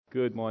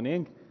Good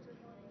morning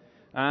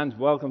and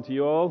welcome to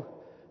you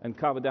all. And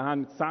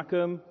Kavadahan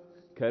Sakum,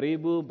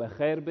 Karibu,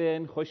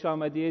 Bakhirbin, Khosh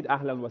Ahmadid,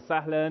 Ahlan wa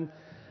Sahlan.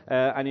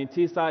 And in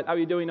Teesside, are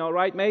you doing all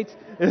right, mate?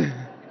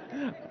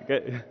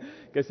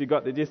 Guess you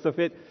got the gist of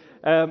it.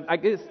 I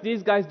guess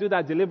these guys do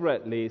that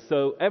deliberately.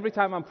 So every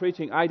time I'm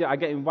preaching, either I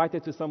get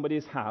invited to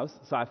somebody's house,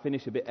 so I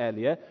finish a bit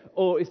earlier,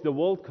 or it's the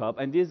World Cup,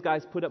 and these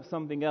guys put up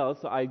something else,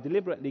 so I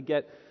deliberately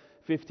get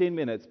 15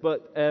 minutes.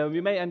 But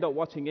we may end up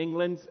watching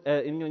England's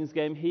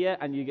game here,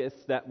 and you guess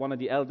that one of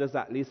the elders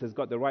at least has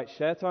got the right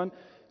shirt on.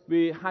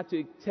 We had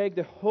to take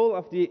the whole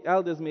of the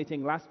elders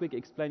meeting last week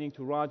explaining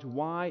to Raj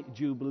why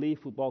Jubilee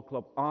Football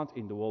Club aren't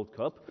in the World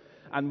Cup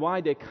and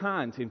why they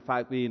can't, in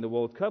fact, be in the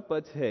World Cup.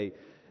 But hey,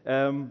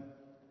 I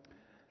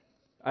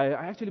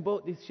actually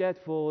bought this shirt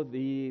for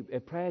the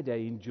prayer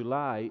day in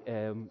July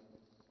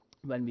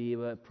when we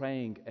were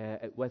praying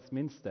at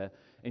Westminster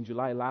in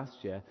July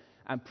last year.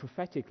 And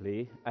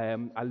prophetically,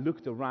 I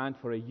looked around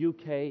for a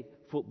UK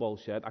football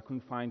shirt. I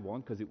couldn't find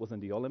one because it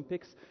wasn't the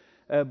Olympics.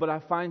 But I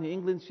found the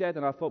England shirt,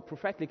 and I thought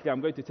prophetically I'm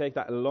going to take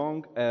that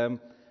along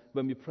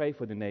when we pray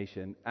for the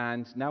nation.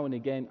 And now and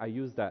again I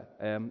use that,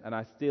 and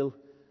I still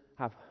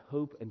have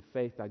hope and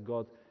faith that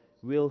God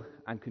will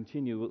and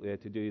continue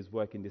to do His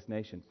work in this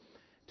nation.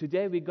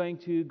 Today we're going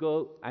to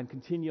go and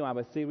continue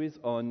our series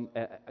on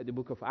the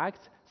book of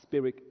Acts,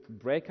 Spirit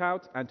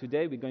Breakout, and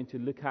today we're going to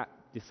look at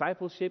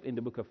discipleship in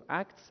the book of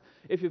Acts.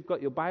 If you've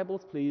got your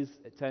Bibles, please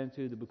turn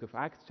to the book of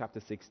Acts, chapter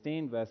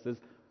 16, verses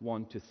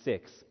 1 to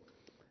 6.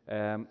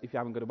 If you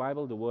haven't got a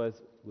Bible, the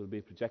words will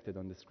be projected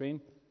on the screen.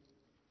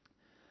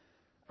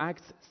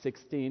 Acts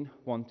 16,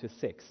 1 to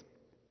 6.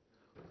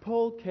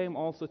 Paul came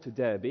also to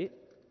Derbe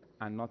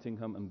and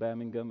Nottingham and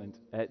Birmingham,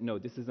 and no,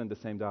 this isn't the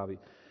same Derby.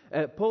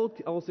 Paul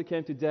also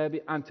came to Derbe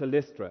and to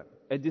Lystra.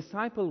 A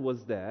disciple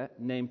was there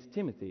named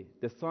Timothy,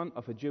 the son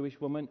of a Jewish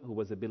woman who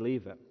was a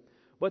believer,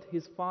 but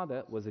his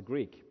father was a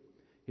Greek.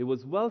 He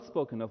was well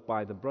spoken of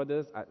by the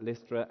brothers at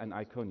Lystra and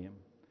Iconium.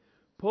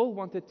 Paul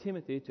wanted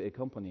Timothy to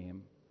accompany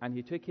him, and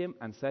he took him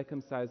and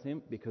circumcised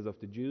him because of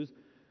the Jews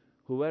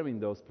who were in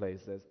those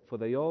places, for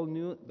they all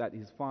knew that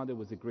his father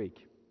was a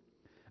Greek.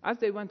 As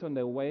they went on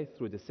their way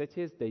through the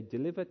cities, they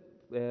delivered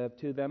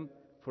to them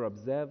for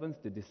observance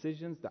the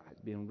decisions that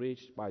had been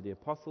reached by the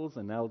apostles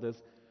and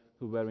elders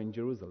who were in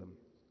Jerusalem.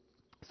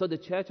 So the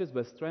churches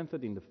were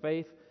strengthened in the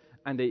faith,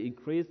 and they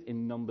increased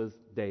in numbers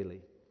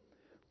daily.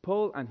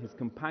 Paul and his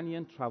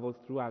companion traveled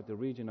throughout the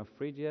region of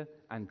Phrygia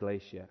and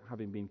Galatia,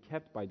 having been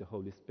kept by the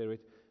Holy Spirit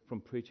from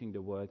preaching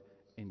the word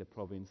in the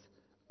province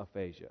of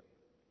Asia.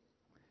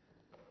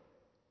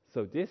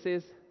 So this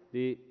is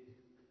the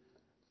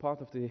part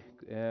of the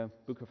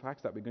book of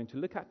Acts that we're going to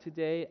look at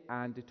today,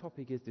 and the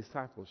topic is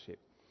discipleship.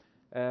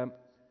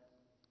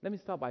 Let me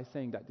start by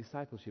saying that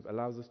discipleship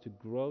allows us to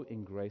grow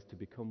in grace to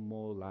become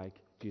more like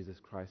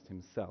Jesus Christ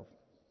himself.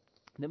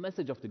 The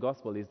message of the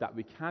gospel is that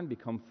we can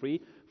become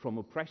free from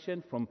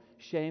oppression, from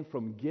shame,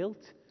 from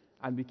guilt,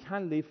 and we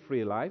can live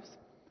free lives,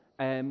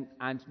 and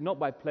not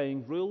by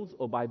playing rules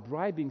or by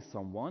bribing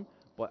someone,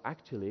 but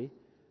actually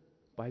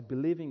by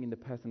believing in the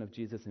person of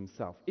Jesus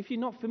himself. If you're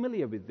not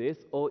familiar with this,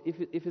 or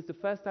if it's the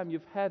first time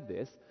you've heard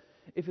this,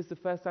 if it's the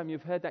first time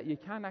you've heard that you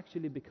can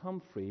actually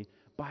become free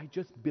by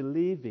just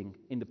believing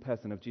in the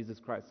person of Jesus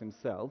Christ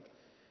himself,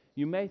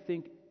 you may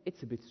think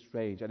it's a bit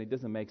strange and it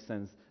doesn't make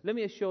sense. Let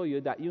me assure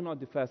you that you're not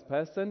the first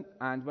person,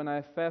 and when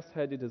I first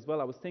heard it as well,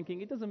 I was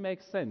thinking it doesn't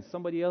make sense.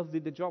 Somebody else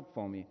did the job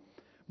for me.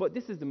 But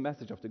this is the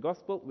message of the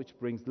gospel, which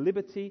brings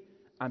liberty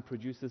and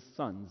produces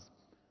sons.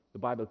 The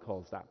Bible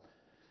calls that.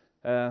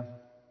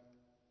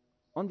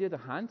 On the other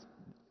hand,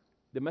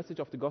 the message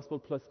of the gospel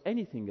plus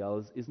anything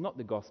else is not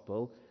the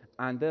gospel,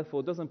 and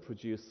therefore doesn't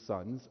produce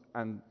sons,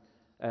 and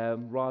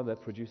rather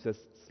produces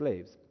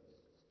slaves.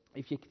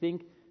 If you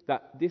think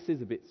that this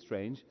is a bit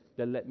strange,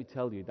 then let me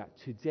tell you that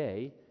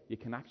today you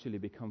can actually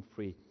become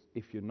free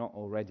if you're not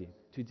already.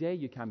 Today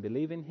you can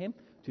believe in him,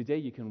 today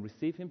you can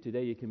receive him,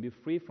 today you can be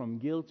free from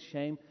guilt,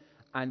 shame,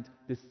 and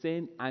the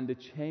sin and the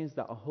chains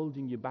that are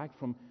holding you back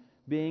from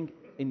being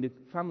in the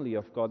family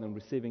of God and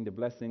receiving the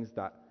blessings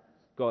that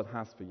God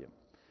has for you.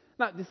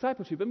 Now,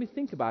 discipleship, when we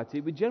think about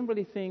it, we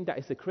generally think that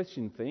it's a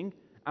Christian thing,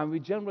 and we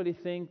generally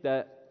think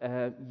that,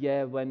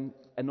 when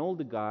an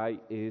older guy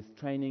is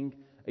training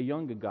a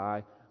younger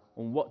guy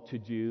on what to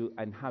do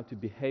and how to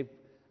behave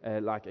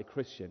like a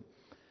Christian.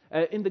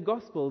 In the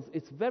Gospels,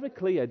 it's very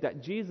clear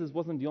that Jesus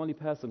wasn't the only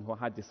person who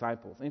had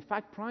disciples. In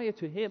fact, prior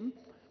to him,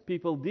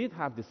 people did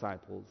have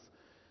disciples.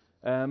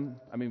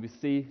 We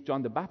see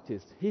John the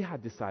Baptist, he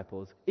had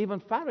disciples. Even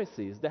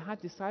Pharisees, they had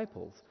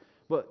disciples.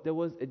 But there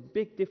was a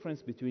big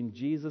difference between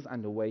Jesus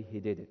and the way he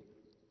did it.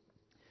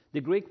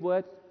 The Greek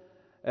word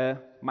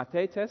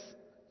mathetes,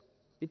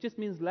 it just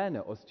means learner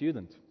or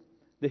student.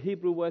 The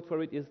Hebrew word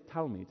for it is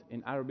talmid,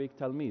 in Arabic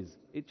talmiz.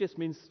 It just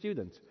means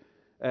student.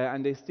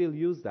 And they still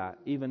use that,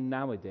 even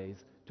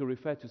nowadays, to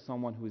refer to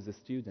someone who is a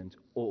student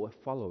or a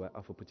follower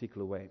of a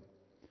particular way.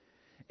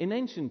 In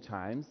ancient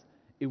times,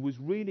 it was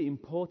really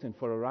important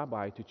for a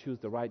rabbi to choose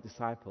the right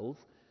disciples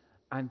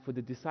and for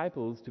the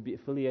disciples to be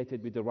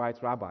affiliated with the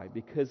right rabbi,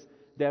 because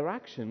their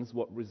actions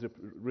were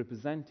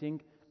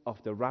representing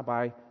of the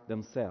rabbi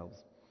themselves.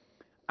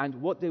 And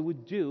what they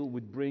would do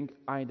would bring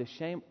either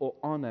shame or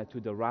honor to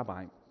the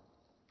rabbi.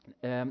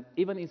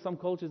 Even in some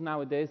cultures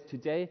nowadays,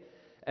 today,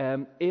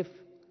 if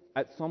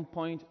at some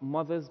point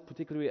mothers,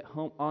 particularly at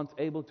home, aren't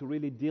able to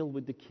really deal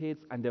with the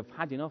kids and they've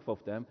had enough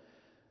of them,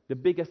 the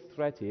biggest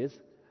threat is,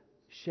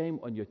 shame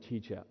on your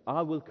teacher.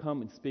 I will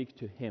come and speak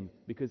to him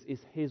because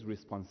it's his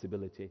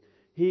responsibility.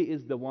 He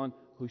is the one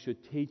who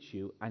should teach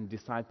you and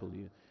disciple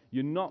you.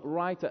 You're not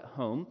right at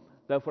home,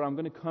 therefore I'm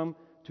going to come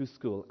to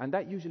school. And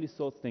that usually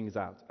sorts things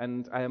out.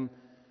 And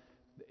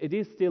it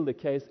is still the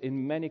case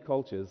in many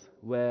cultures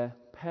where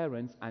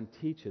parents and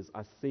teachers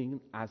are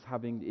seen as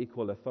having the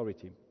equal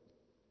authority.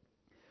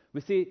 We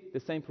see the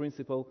same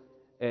principle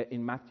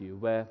in Matthew,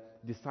 where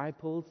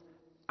disciples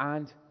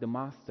and the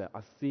master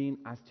are seen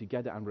as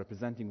together and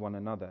representing one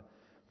another.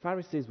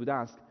 Pharisees would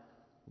ask,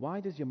 why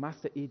does your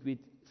master eat with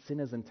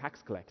sinners and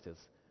tax collectors?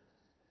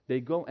 They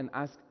go and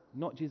ask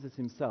not Jesus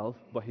himself,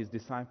 but his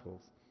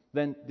disciples.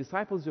 Then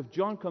disciples of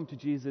John come to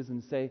Jesus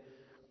and say,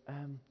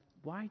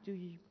 why do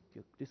your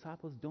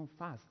disciples don't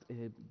fast?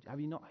 Have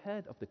you not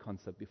heard of the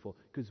concept before?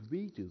 Because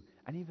we do,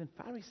 and even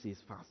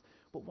Pharisees fast.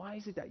 But why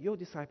is it that your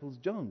disciples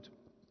don't?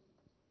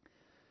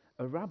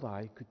 A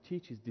rabbi could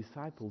teach his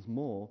disciples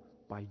more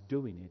by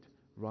doing it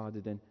rather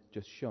than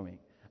just showing.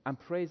 And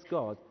praise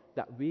God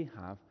that we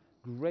have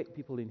great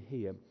people in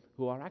here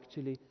who are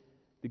actually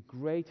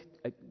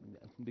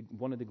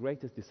one of the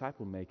greatest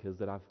disciple makers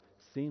that I've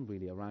seen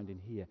really around in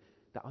here,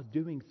 that are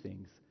doing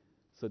things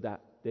so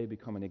that they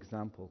become an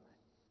example.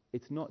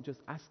 It's not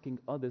just asking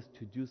others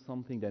to do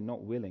something they're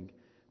not willing.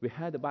 We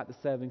heard about the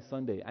Serving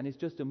Sunday, and it's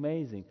just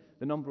amazing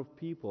the number of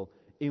people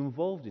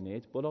involved in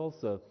it, but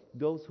also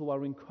those who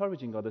are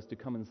encouraging others to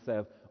come and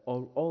serve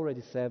or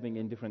already serving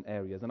in different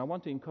areas. And I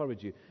want to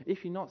encourage you,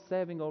 if you're not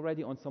serving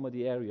already on some of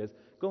the areas,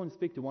 go and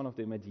speak to one of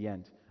them at the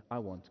end. I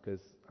won't,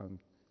 because I'm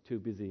too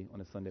busy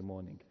on a Sunday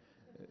morning.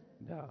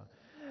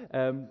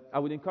 I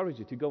would encourage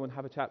you to go and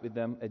have a chat with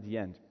them at the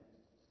end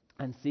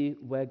and see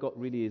where God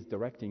really is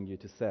directing you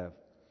to serve.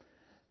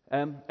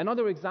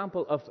 Another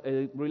example of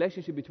a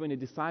relationship between a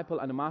disciple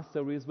and a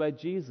master is where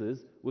Jesus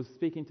was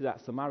speaking to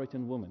that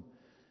Samaritan woman.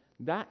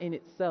 That in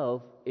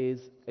itself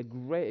is a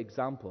great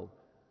example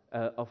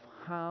of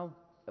how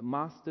a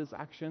master's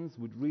actions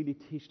would really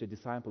teach the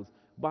disciples.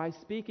 By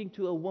speaking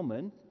to a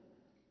woman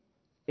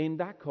in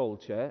that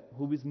culture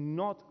who is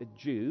not a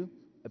Jew,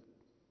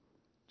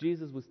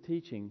 Jesus was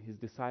teaching his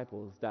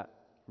disciples that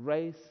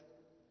race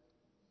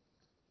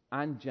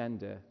and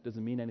gender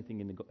doesn't mean anything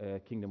in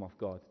the kingdom of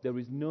God. There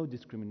is no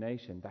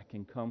discrimination that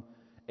can come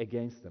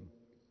against them.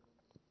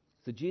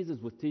 So Jesus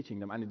was teaching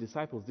them, and the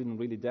disciples didn't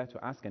really dare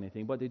to ask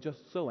anything, but they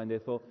just saw and they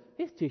thought,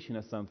 he's teaching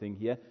us something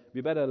here,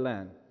 we better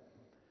learn.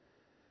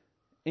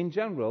 In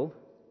general,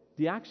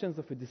 the actions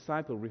of a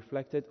disciple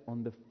reflected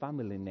on the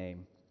family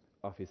name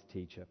of his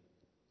teacher.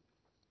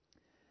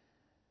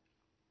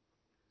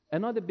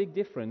 Another big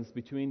difference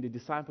between the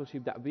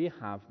discipleship that we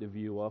have the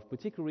view of,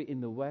 particularly in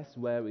the West,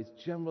 where it's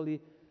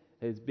generally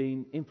has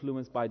been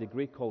influenced by the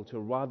Greek culture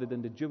rather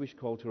than the Jewish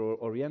culture or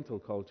Oriental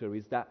culture,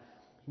 is that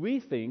we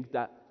think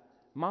that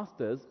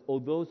masters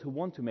or those who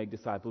want to make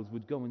disciples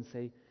would go and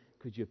say,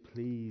 could you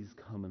please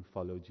come and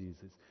follow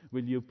Jesus?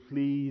 Will you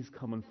please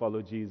come and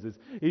follow Jesus?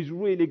 He's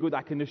really good,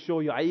 I can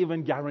assure you, I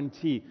even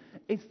guarantee.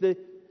 It's the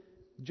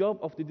job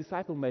of the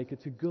disciple maker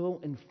to go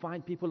and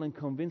find people and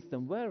convince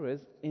them, whereas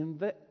in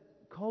the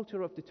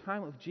culture of the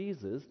time of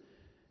Jesus,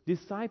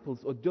 disciples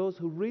or those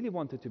who really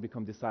wanted to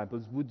become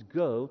disciples would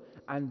go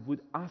and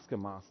would ask a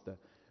master,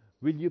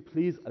 will you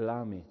please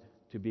allow me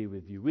to be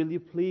with you? Will you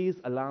please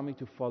allow me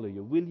to follow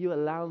you? Will you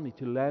allow me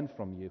to learn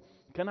from you?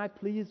 Can I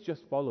please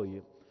just follow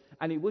you?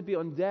 And it would be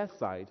on their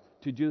side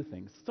to do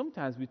things.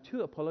 Sometimes we're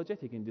too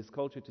apologetic in this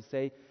culture to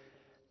say,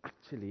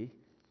 actually,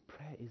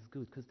 prayer is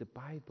good because the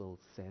Bible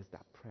says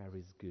that prayer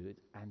is good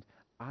and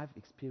I've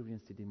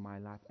experienced it in my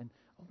life and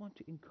I want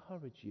to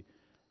encourage you.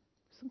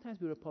 Sometimes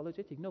we're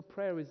apologetic. No,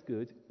 prayer is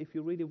good. If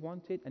you really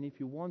want it and if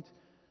you want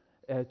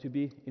to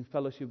be in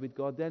fellowship with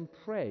God, then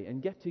pray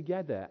and get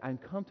together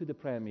and come to the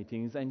prayer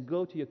meetings and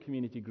go to your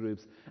community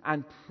groups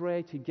and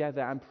pray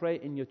together and pray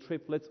in your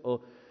triplets or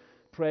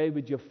pray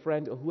with your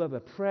friend or whoever.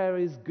 Prayer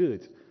is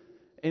good.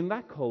 In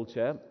that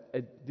culture,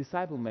 a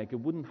disciple maker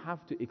wouldn't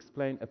have to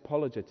explain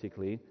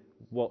apologetically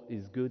what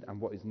is good and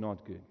what is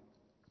not good.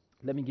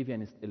 Let me give you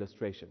an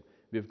illustration.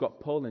 We've got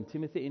Paul and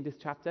Timothy in this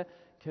chapter.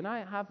 Can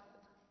I have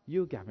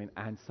you, Gavin,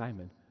 and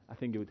Simon? I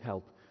think it would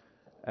help.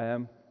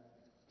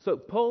 So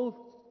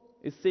Paul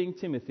is seeing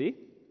Timothy.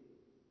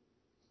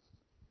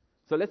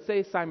 So let's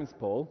say Simon's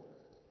Paul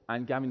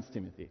and Gavin's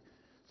Timothy.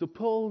 So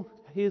Paul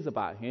hears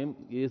about him.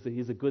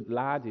 He's a good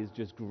lad. He's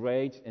just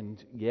great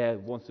and,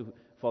 wants to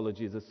follow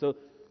Jesus. So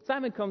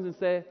Simon comes and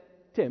says,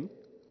 Tim,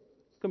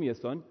 come here,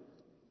 son.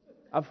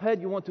 I've heard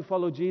you want to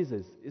follow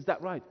Jesus. Is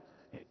that right?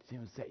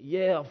 Tim would say,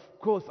 yeah, of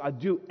course. I'd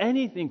do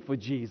anything for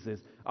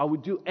Jesus. I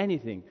would do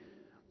anything.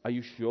 Are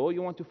you sure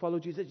you want to follow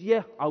Jesus?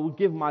 Yeah, I will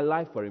give my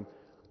life for him.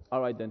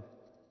 All right then,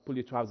 pull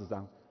your trousers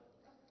down.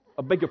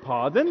 I beg your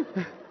pardon?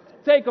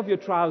 Take off your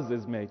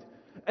trousers, mate.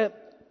 Beg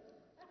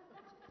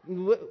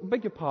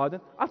your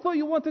pardon? I thought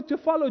you wanted to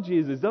follow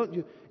Jesus, don't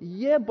you?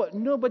 Yeah, but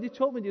nobody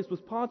told me this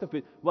was part of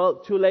it. Well,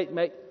 too late,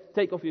 mate.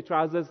 Take off your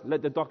trousers.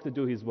 Let the doctor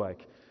do his work.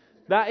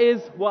 That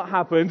is what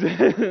happened.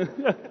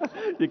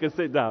 You can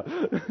sit down.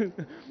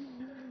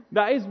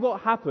 That is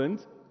what happened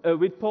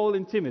with Paul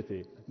and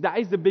Timothy. That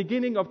is the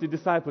beginning of the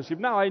discipleship.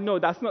 Now, I know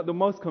that's not the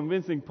most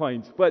convincing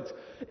point, but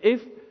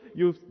if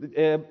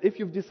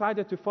you've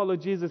decided to follow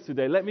Jesus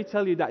today, let me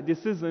tell you that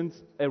this isn't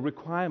a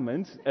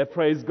requirement,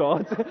 praise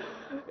God,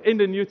 in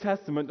the New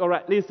Testament, or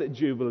at least at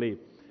Jubilee.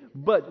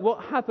 But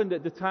what happened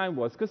at the time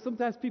was, because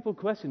sometimes people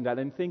question that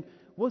and think,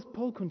 was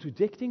Paul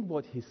contradicting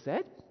what he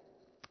said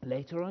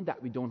later on,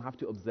 that we don't have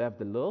to observe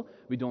the law,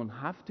 we don't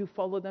have to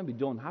follow them, we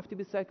don't have to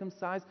be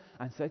circumcised,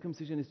 and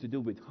circumcision is to do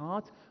with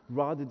heart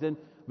rather than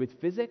with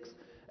physics?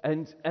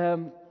 And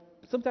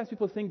sometimes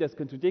people think there's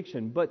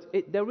contradiction, but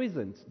there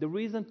isn't. The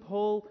reason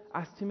Paul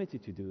asked Timothy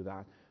to do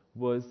that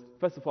was,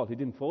 first of all, he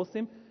didn't force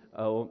him,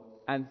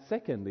 and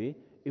secondly,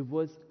 it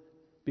was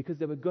because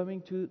they were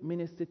going to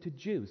minister to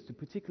Jews, to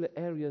particular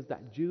areas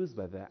that Jews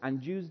were there.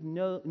 And Jews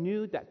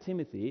knew that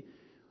Timothy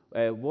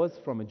was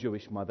from a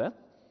Jewish mother,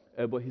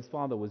 but his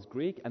father was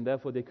Greek, and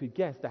therefore they could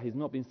guess that he's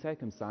not been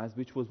circumcised,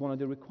 which was one of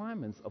the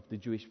requirements of the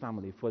Jewish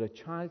family, for a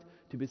child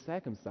to be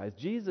circumcised.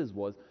 Jesus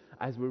was,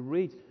 as we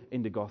read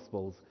in the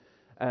Gospels,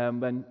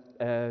 when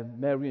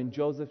Mary and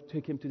Joseph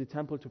took him to the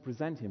temple to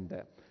present him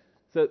there.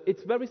 So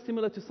it's very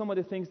similar to some of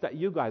the things that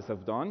you guys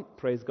have done.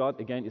 Praise God.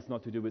 Again, it's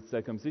not to do with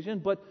circumcision,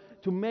 but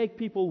to make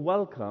people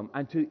welcome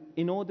and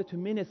in order to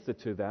minister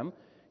to them,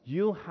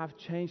 you have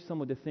changed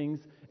some of the things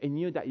in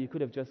you that you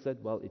could have just said,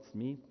 well, it's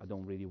me, I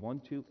don't really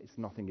want to, it's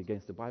nothing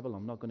against the Bible,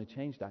 I'm not going to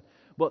change that.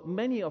 But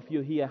many of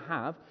you here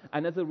have,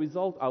 and as a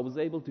result, I was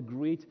able to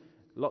greet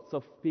lots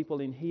of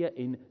people in here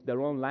in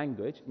their own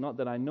language. Not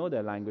that I know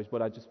their language,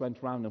 but I just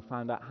went around and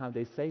found out how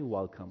they say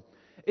welcome.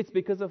 It's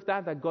because of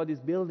that God is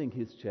building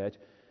His church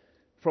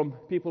from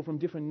people from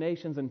different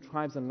nations and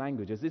tribes and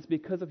languages. It's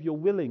because of your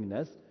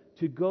willingness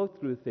to go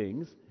through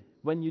things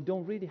when you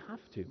don't really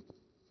have to.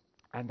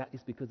 And that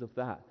is because of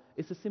that.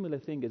 It's a similar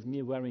thing as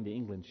me wearing the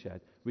England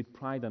shirt with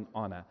pride and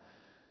honor.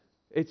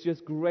 It's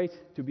just great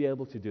to be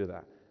able to do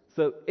that.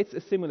 So it's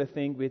a similar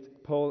thing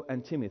with Paul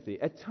and Timothy.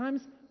 At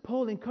times,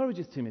 Paul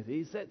encourages Timothy.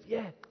 He says,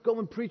 yeah, go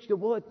and preach the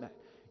word, man.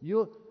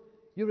 You're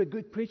a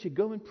good preacher.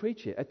 Go and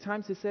preach it. At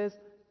times he says,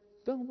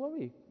 don't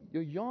worry.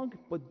 You're young,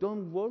 but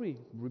don't worry.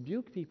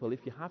 Rebuke people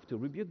if you have to.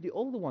 Rebuke the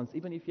older ones,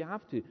 even if you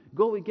have to.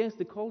 Go against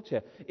the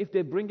culture. If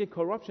they're bringing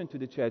corruption to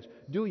the church,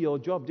 do your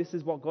job. This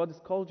is what God has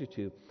called you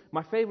to.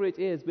 My favorite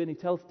is when he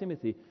tells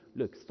Timothy,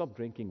 look, stop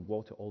drinking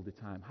water all the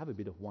time. Have a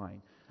bit of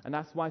wine. And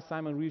that's why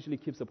Simon usually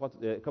keeps a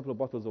couple of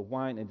bottles of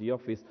wine in the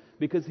office,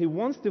 because he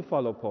wants to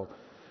follow Paul.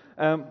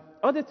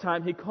 Other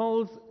time, he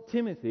calls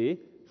Timothy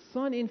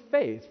son in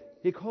faith.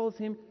 He calls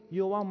him,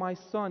 you are my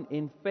son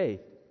in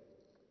faith.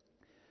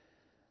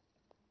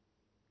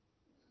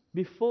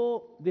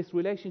 Before this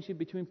relationship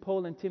between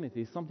Paul and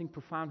Timothy, something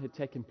profound had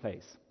taken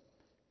place.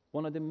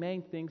 One of the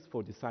main things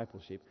for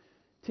discipleship.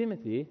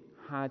 Timothy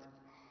had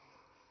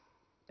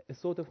a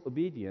sort of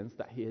obedience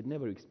that he had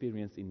never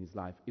experienced in his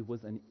life. It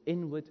was an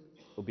inward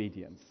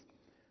obedience,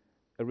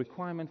 a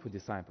requirement for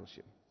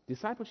discipleship.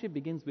 Discipleship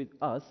begins with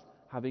us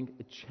having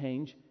a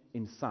change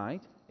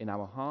inside, in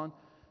our heart,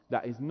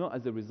 that is not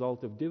as a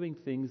result of doing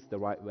things the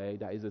right way,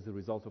 that is as a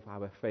result of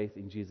our faith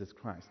in Jesus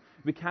Christ.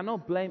 We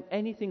cannot blame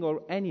anything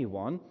or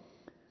anyone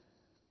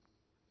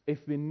if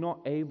we're not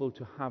able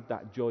to have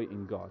that joy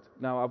in God.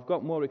 Now, I've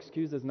got more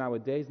excuses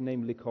nowadays,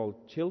 namely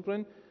called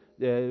children,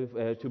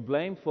 to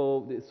blame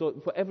for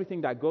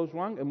everything that goes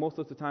wrong, and most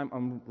of the time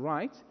I'm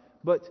right.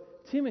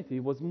 But Timothy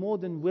was more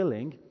than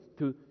willing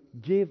to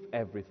give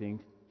everything.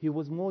 He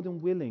was more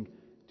than willing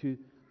to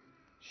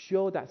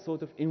show that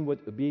sort of inward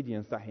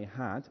obedience that he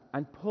had,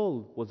 and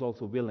Paul was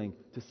also willing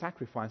to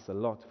sacrifice a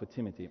lot for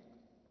Timothy.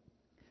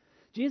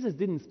 Jesus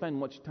didn't spend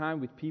much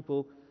time with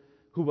people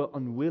who were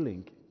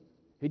unwilling.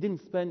 He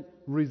didn't spend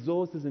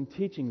resources and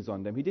teachings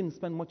on them. He didn't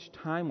spend much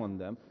time on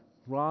them.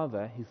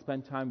 Rather, he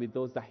spent time with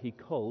those that he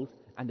called,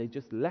 and they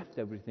just left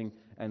everything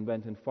and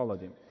went and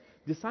followed him.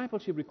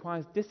 Discipleship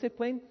requires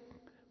discipline,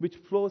 which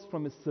flows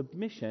from a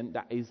submission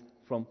that is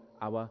from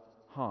our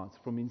hearts,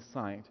 from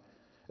inside.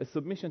 A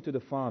submission to the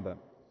Father.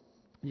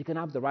 You can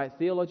have the right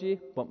theology,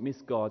 but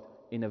miss God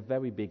in a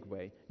very big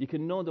way. You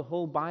can know the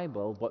whole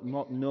Bible, but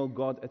not know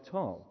God at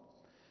all.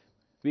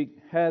 We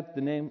heard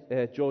the name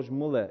George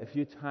Muller a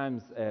few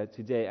times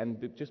today,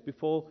 and just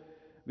before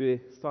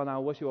we start our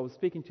worship, I was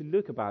speaking to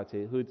Luke about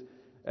it, who'd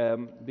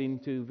been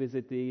to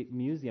visit the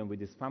museum with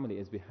his family,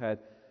 as we heard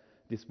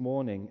this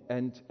morning.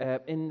 And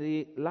in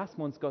the last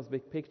month's God's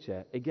Big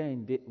Picture,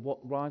 again, what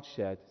Raj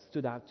shared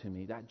stood out to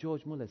me, that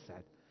George Muller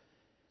said,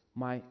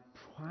 my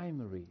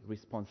primary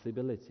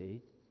responsibility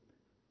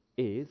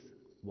is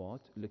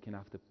what? Looking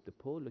after the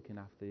poor, looking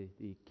after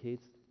the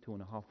kids,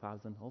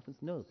 2,500 orphans?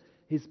 No.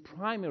 His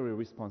primary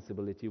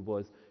responsibility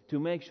was to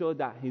make sure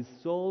that his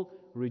soul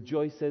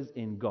rejoices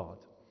in God.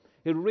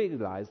 He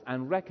realized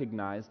and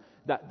recognized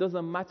that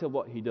doesn't matter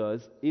what he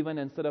does, even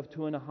instead of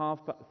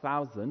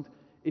 2,500,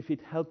 if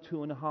it helped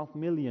 2.5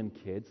 million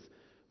kids,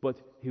 but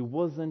he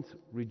wasn't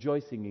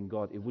rejoicing in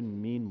God, it wouldn't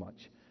mean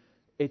much.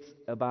 It's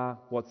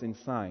about what's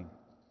inside.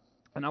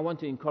 And I want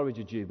to encourage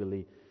you,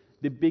 Jubilee.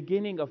 The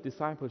beginning of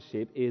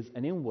discipleship is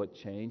an inward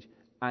change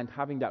and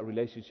having that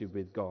relationship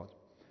with God.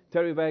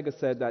 Terry Vega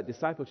said that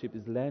discipleship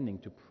is learning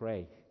to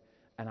pray.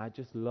 And I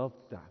just loved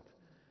that.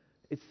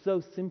 It's so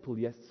simple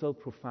yet so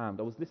profound.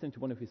 I was listening to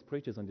one of his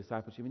preachers on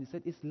discipleship, and he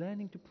said it's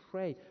learning to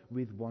pray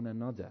with one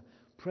another.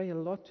 Pray a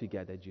lot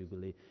together,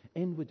 Jubilee.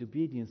 Inward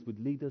obedience would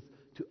lead us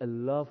to a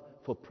love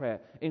for prayer.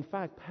 In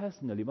fact,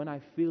 personally, when I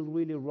feel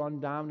really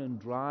run down and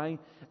dry,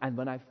 and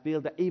when I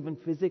feel that even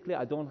physically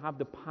I don't have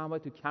the power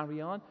to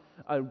carry on,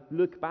 I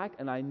look back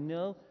and I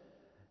know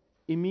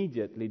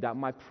immediately that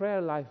my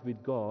prayer life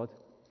with God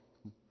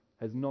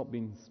has not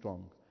been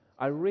strong.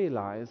 I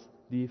realize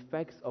the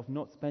effects of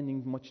not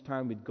spending much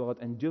time with God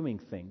and doing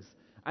things.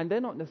 And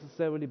they're not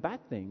necessarily bad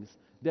things.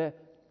 They're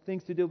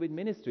things to do with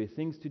ministry,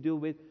 things to do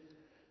with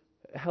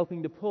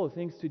helping the poor,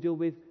 things to do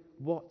with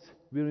what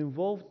we're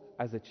involved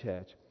as a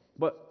church.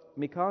 But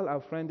Mikhail,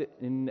 our friend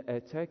in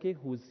Turkey,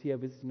 who was here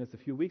visiting us a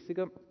few weeks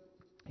ago,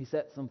 he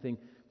said something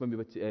when we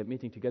were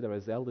meeting together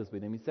as elders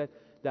with him. He said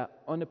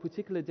that on a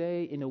particular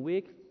day in a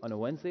week, on a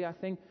Wednesday, I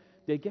think,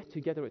 they get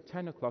together at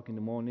 10 o'clock in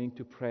the morning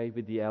to pray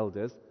with the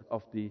elders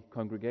of the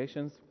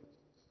congregations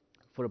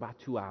for about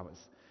 2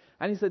 hours.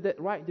 And he said that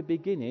right at the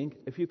beginning,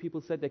 a few people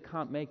said they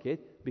can't make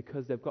it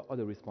because they've got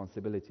other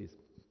responsibilities.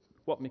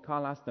 What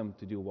Mikhail asked them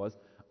to do was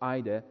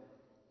either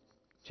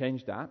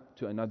change that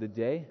to another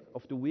day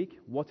of the week,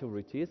 whatever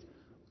it is,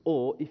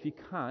 or if you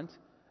can't,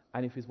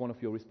 and if it's one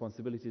of your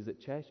responsibilities at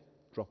church,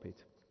 drop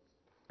it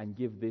and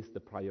give this the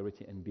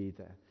priority and be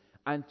there.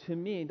 And to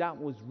me, that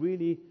was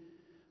really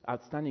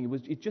outstanding.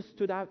 It just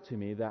stood out to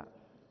me that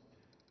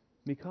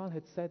Mikhail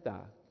had said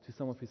that to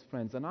some of his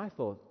friends, and I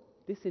thought,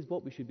 this is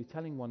what we should be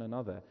telling one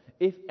another.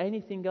 If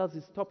anything else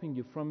is stopping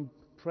you from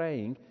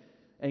praying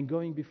and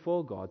going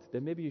before God,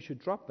 then maybe you should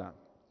drop that.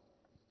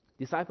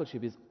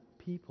 Discipleship is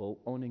people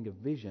owning a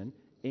vision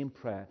in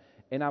prayer.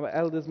 In our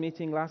elders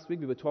meeting last week,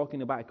 we were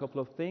talking about a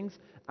couple of things,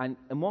 and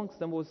amongst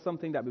them was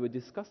something that we were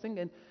discussing,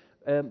 and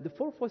the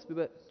four of us, we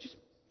were just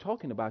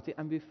talking about it,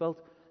 and we felt,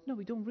 no,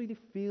 we don't really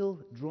feel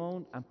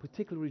drawn and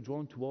particularly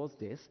drawn towards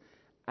this.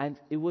 And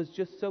it was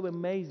just so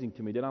amazing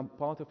to me that I'm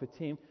part of a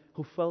team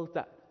who felt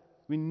that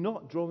we're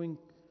not drawing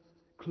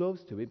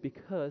close to it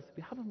because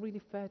we haven't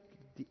really felt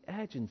the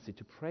urgency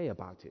to pray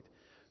about it.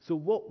 So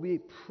what we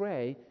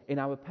pray in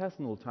our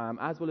personal time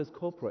as well as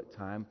corporate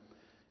time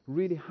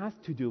really has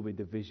to do with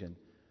the vision.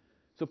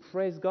 So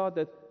praise God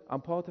that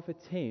I'm part of a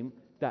team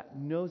that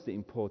knows the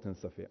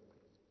importance of it.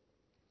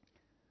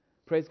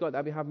 Praise God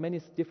that we have many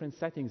different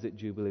settings at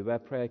Jubilee where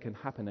prayer can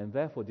happen and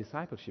therefore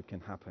discipleship can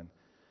happen.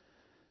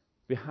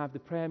 We have the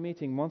prayer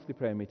meeting, monthly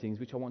prayer meetings,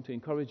 which I want to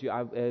encourage you.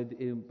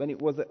 When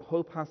it was at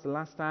Hope House the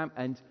last time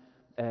and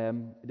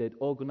they'd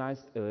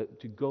organized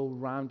to go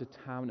around the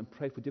town and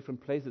pray for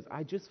different places,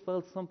 I just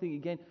felt something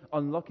again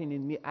unlocking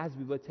in me as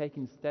we were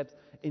taking steps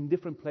in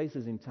different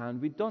places in town.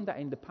 We'd done that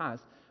in the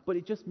past, but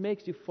it just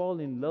makes you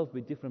fall in love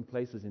with different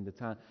places in the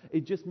town.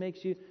 It just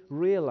makes you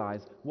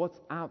realize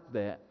what's out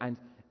there, and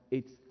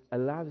it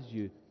allows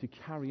you to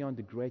carry on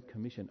the Great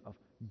Commission of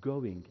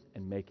going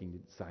and making the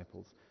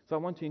disciples. So I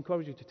want to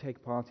encourage you to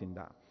take part in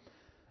that.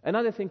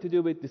 Another thing to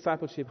do with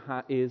discipleship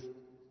is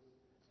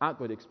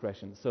outward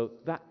expression. So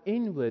that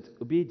inward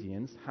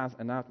obedience has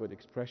an outward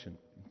expression.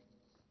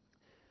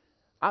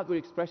 Outward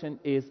expression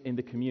is in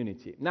the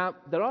community. Now,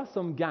 there are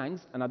some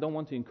gangs, and I don't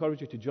want to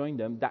encourage you to join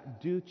them,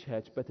 that do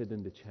church better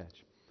than the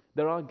church.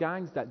 There are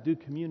gangs that do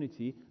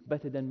community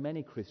better than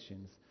many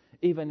Christians,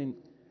 even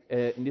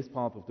in this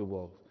part of the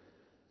world.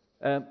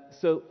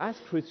 So as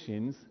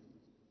Christians,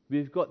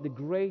 we've got the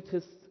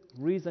greatest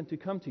reason to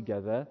come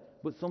together,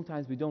 but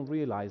sometimes we don't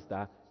realize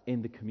that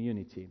in the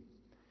community.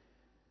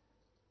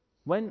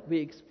 When we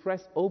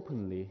express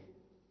openly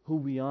who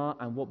we are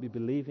and what we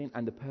believe in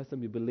and the person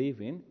we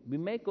believe in, we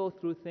may go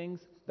through things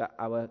that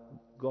our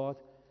God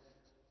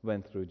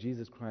went through,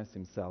 Jesus Christ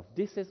himself.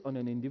 This is on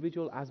an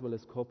individual as well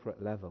as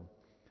corporate level.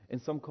 In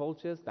some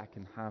cultures, that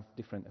can have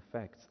different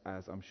effects,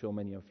 as I'm sure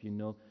many of you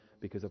know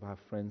because of our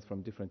friends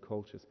from different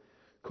cultures.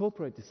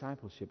 Corporate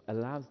discipleship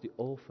allows the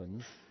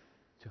orphans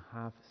to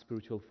have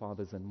spiritual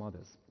fathers and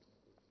mothers.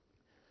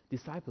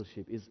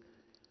 Discipleship is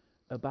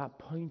about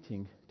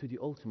pointing to the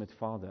ultimate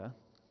Father,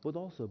 but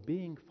also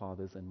being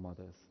fathers and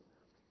mothers.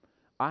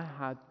 I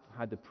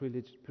had the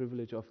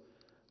privilege of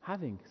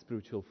having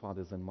spiritual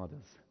fathers and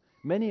mothers.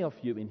 Many of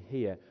you in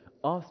here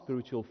are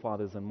spiritual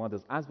fathers and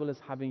mothers, as well as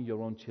having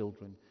your own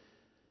children.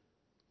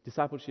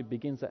 Discipleship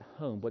begins at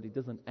home, but it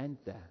doesn't end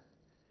there.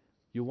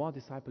 You are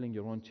discipling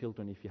your own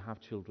children if you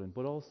have children,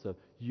 but also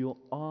you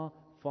are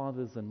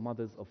fathers and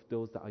mothers of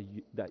those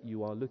that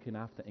you are looking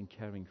after and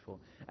caring for.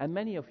 And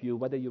many of you,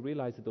 whether you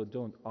realize it or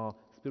don't, are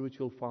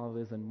spiritual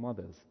fathers and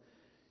mothers.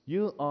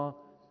 You are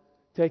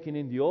taking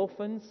in the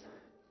orphans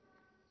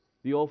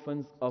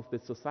of the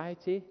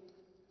society,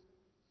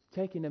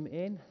 taking them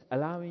in,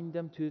 allowing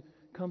them to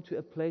come to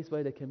a place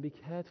where they can be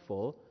cared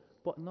for,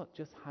 but not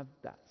just have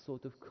that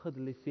sort of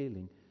cuddly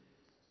feeling,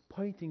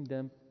 pointing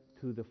them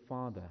to the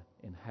Father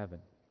in heaven.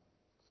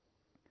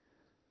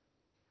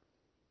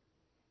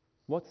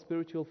 What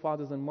spiritual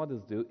fathers and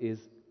mothers do is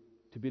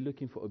to be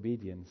looking for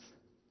obedience,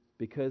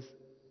 because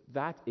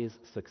that is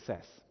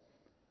success.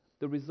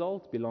 The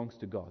result belongs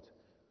to God.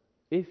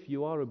 If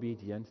you are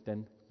obedient,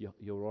 then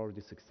you're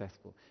already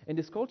successful. In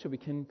this culture, we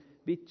can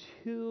be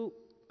too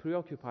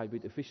preoccupied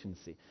with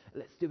efficiency.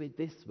 Let's do it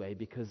this way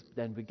because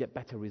then we get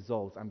better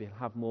results and we'll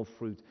have more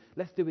fruit.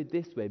 Let's do it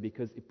this way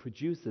because it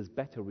produces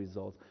better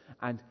results.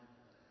 And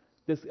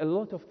there's a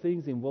lot of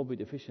things involved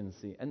with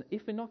efficiency. And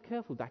if we're not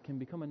careful, that can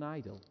become an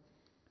idol.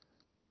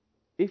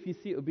 If you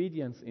see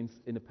obedience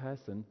in a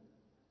person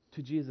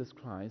to Jesus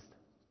Christ,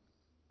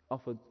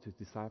 offer to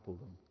disciple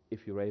them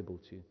if you're able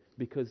to,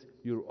 because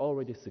you're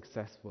already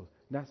successful.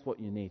 That's what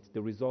you need.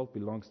 The result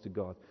belongs to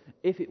God.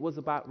 If it was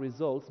about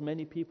results,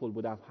 many people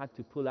would have had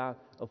to pull out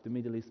of the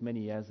Middle East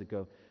many years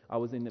ago. I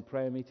was in a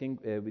prayer meeting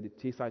with the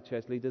Teesside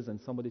church leaders,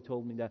 and somebody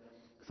told me that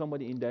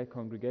somebody in their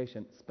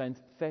congregation spent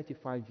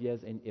 35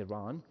 years in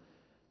Iran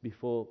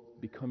before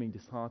becoming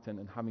disheartened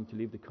and having to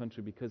leave the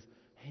country because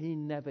he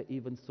never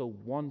even saw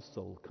one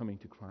soul coming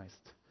to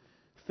Christ.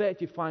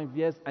 35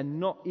 years and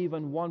not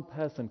even one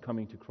person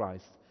coming to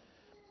Christ.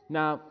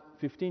 Now,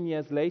 15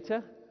 years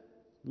later,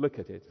 look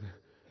at it.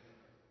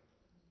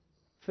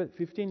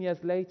 15 years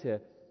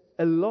later,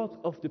 a lot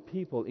of the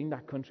people in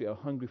that country are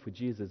hungry for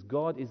Jesus.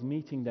 God is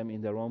meeting them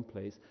in their own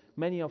place.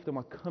 Many of them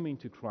are coming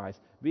to Christ.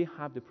 We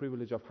have the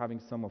privilege of having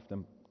some of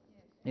them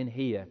in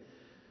here.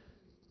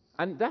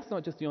 And that's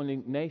not just the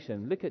only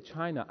nation. Look at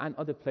China and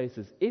other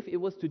places. If it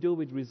was to do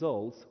with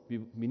results,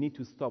 we need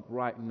to stop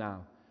right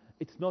now.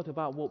 It's not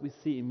about what we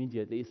see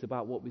immediately. It's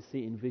about what we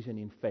see in vision,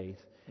 in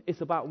faith.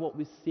 It's about what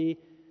we see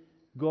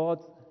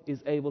God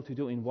is able to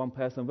do in one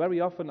person.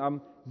 Very often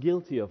I'm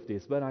guilty of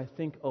this, when I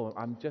think,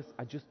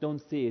 I just don't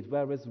see it.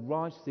 Whereas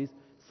Raj sees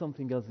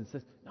something else and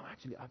says, no,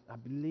 actually, I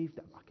believe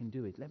that I can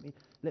do it.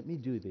 Let me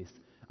do this.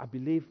 I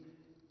believe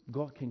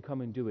God can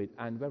come and do it.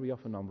 And very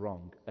often I'm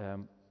wrong.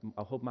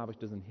 I hope Mavish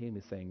doesn't hear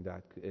me saying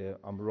that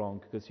I'm wrong,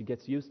 because she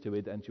gets used to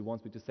it and she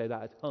wants me to say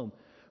that at home.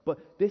 But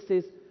this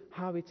is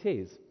how it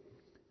is.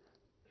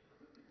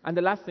 And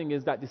the last thing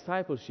is that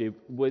discipleship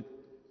would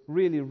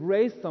really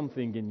raise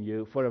something in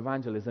you for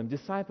evangelism.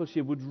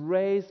 Discipleship would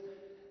raise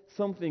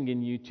something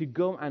in you to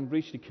go and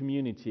reach the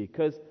community,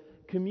 because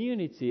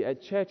community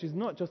at church is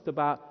not just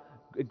about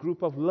a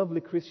group of lovely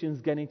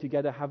Christians getting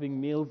together, having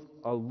meals,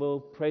 although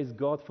praise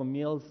God for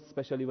meals,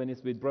 especially when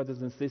it's with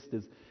brothers and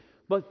sisters.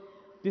 But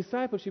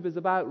discipleship is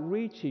about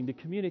reaching the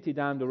community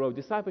down the road.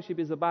 Discipleship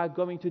is about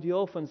going to the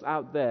orphans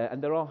out there,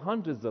 and there are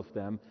hundreds of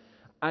them,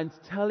 and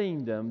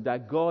telling them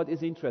that God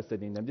is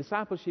interested in them.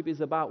 Discipleship is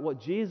about what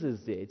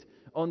Jesus did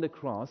on the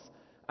cross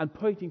and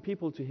pointing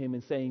people to Him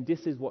and saying,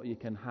 this is what you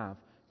can have.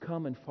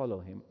 Come and follow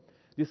Him.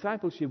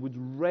 Discipleship would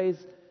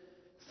raise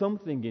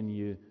something in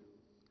you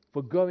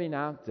for going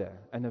out there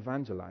and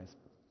evangelize.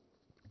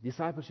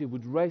 Discipleship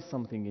would raise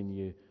something in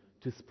you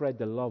to spread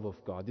the love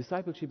of God.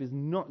 Discipleship is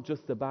not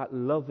just about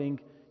loving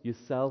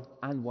yourself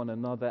and one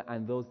another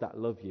and those that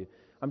love you.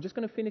 I'm just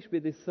going to finish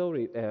with this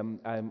story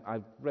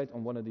I've read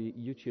on one of the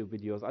YouTube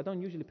videos. I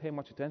don't usually pay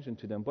much attention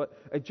to them, but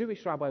a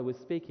Jewish rabbi was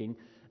speaking,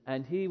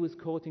 and he was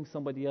quoting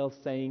somebody else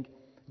saying,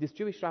 this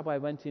Jewish rabbi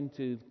went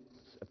into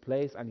a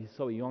place and he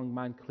saw a young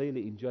man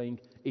clearly enjoying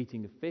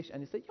eating a fish,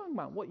 and he said, young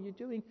man, what are you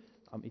doing?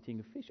 I'm eating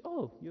a fish.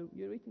 Oh,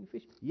 you're eating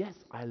fish? Yes,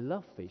 I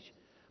love fish.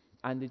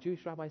 And the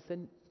Jewish rabbi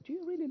said, do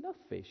you really love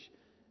fish?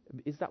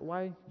 Is that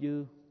why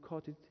you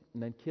caught it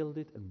and then killed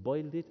it and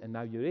boiled it and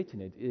now you're eating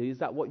it? Is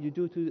that what you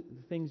do to the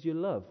things you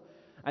love?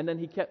 And then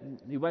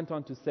he went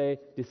on to say,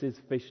 this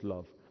is fish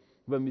love.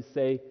 When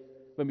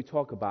we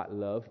talk about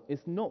love,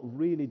 it's not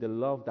really the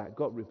love that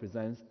God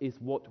represents,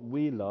 it's what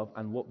we love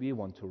and what we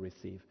want to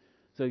receive.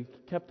 So he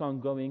kept on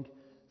going,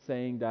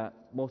 saying that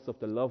most of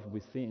the love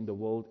we see in the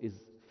world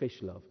is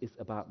fish love. It's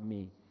about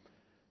me.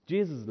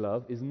 Jesus'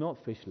 love is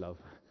not fish love.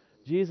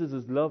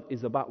 Jesus' love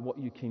is about what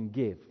you can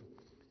give.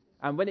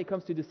 And when it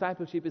comes to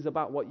discipleship, it's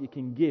about what you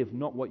can give,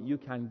 not what you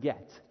can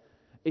get.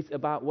 It's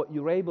about what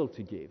you're able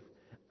to give.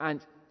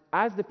 And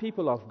as the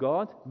people of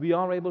God, we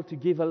are able to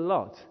give a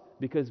lot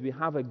because we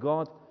have a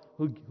God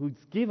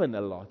who's given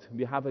a lot.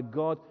 We have a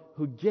God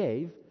who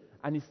gave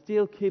and He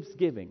still keeps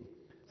giving.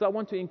 So I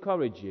want to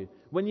encourage you,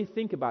 when you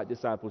think about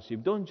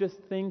discipleship, don't just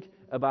think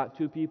about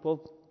two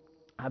people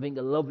having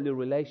a lovely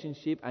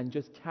relationship and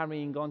just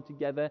carrying on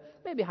together,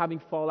 maybe having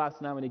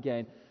fallouts now and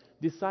again.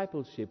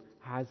 Discipleship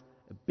has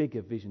a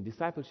bigger vision.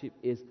 Discipleship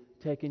is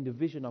taking the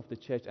vision of the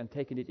church and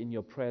taking it in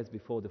your prayers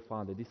before the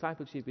Father.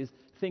 Discipleship is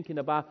thinking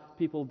about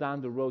people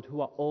down the road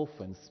who are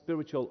orphans,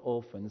 spiritual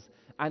orphans,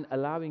 and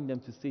allowing them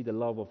to see the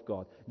love of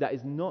God. That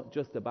is not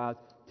just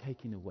about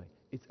taking away.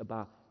 It's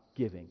about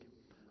giving.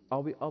 Are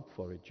we up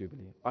for it,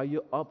 Jubilee? Are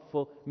you up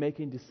for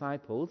making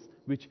disciples,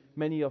 which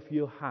many of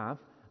you have,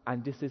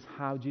 and this is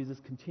how Jesus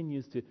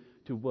continues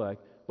to work?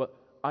 But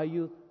are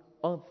you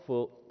up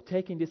for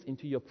taking this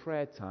into your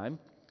prayer time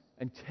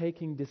and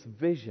taking this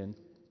vision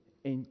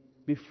in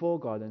before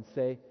God and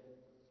say,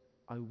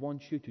 I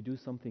want you to do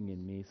something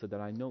in me so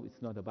that I know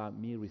it's not about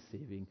me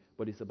receiving,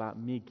 but it's about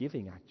me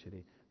giving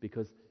actually,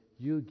 because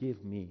you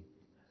give me.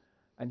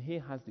 And He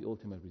has the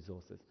ultimate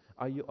resources.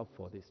 Are you up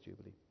for this,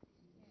 Jubilee?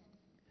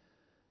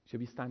 Should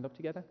we stand up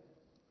together?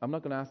 I'm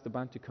not going to ask the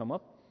band to come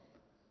up.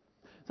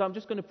 So I'm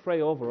just going to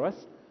pray over us.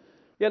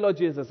 Yeah, Lord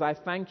Jesus, I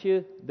thank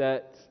you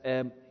that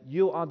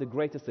you are the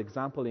greatest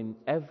example in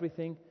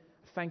everything.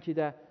 Thank you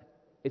that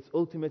it's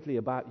ultimately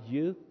about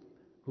you,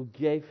 who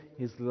gave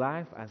His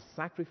life as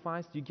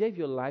sacrifice. You gave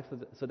your life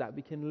so that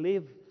we can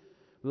live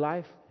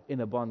life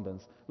in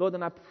abundance. Lord,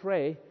 and I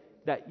pray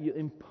that you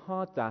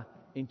impart that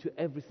into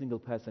every single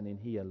person in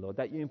here, Lord,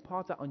 that you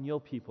impart that on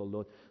your people,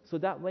 Lord, so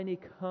that when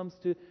it comes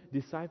to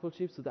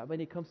discipleship, so that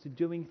when it comes to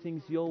doing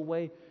things your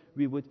way,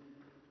 we would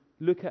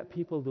look at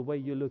people the way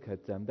you look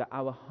at them, that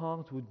our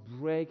heart would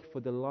break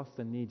for the lost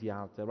and needy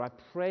out there. I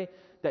pray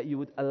that you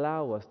would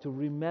allow us to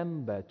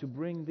remember to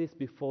bring this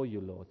before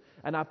you, Lord.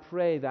 And I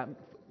pray that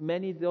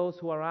many of those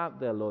who are out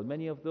there, Lord,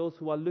 many of those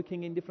who are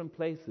looking in different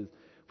places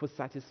for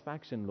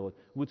satisfaction, Lord,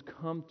 would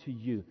come to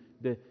you,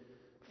 the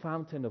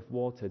fountain of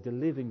water, the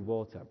living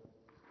water.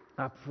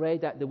 I pray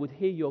that they would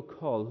hear your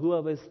call.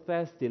 Whoever is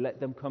thirsty, let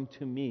them come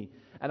to me.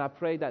 And I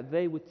pray that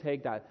they would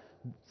take that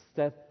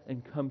step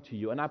and come to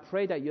you. And I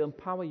pray that you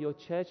empower your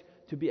church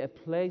to be a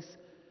place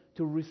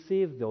to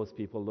receive those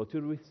people, Lord,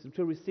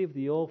 to receive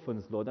the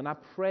orphans, Lord. And I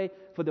pray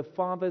for the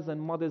fathers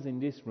and mothers in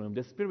this room,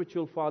 the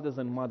spiritual fathers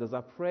and mothers.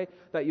 I pray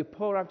that you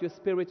pour out your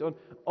Spirit on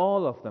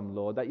all of them,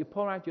 Lord, that you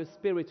pour out your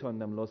Spirit on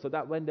them, Lord, so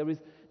that when there is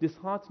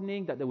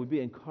disheartening, that there would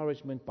be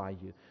encouragement by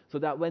you, so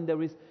that when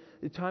there is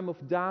a time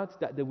of doubt,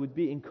 that there would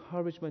be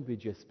encouragement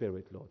with your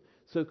Spirit, Lord.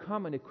 So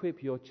come and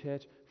equip your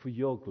church for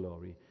your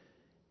glory.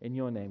 In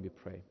your name we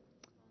pray.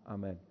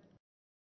 Amen.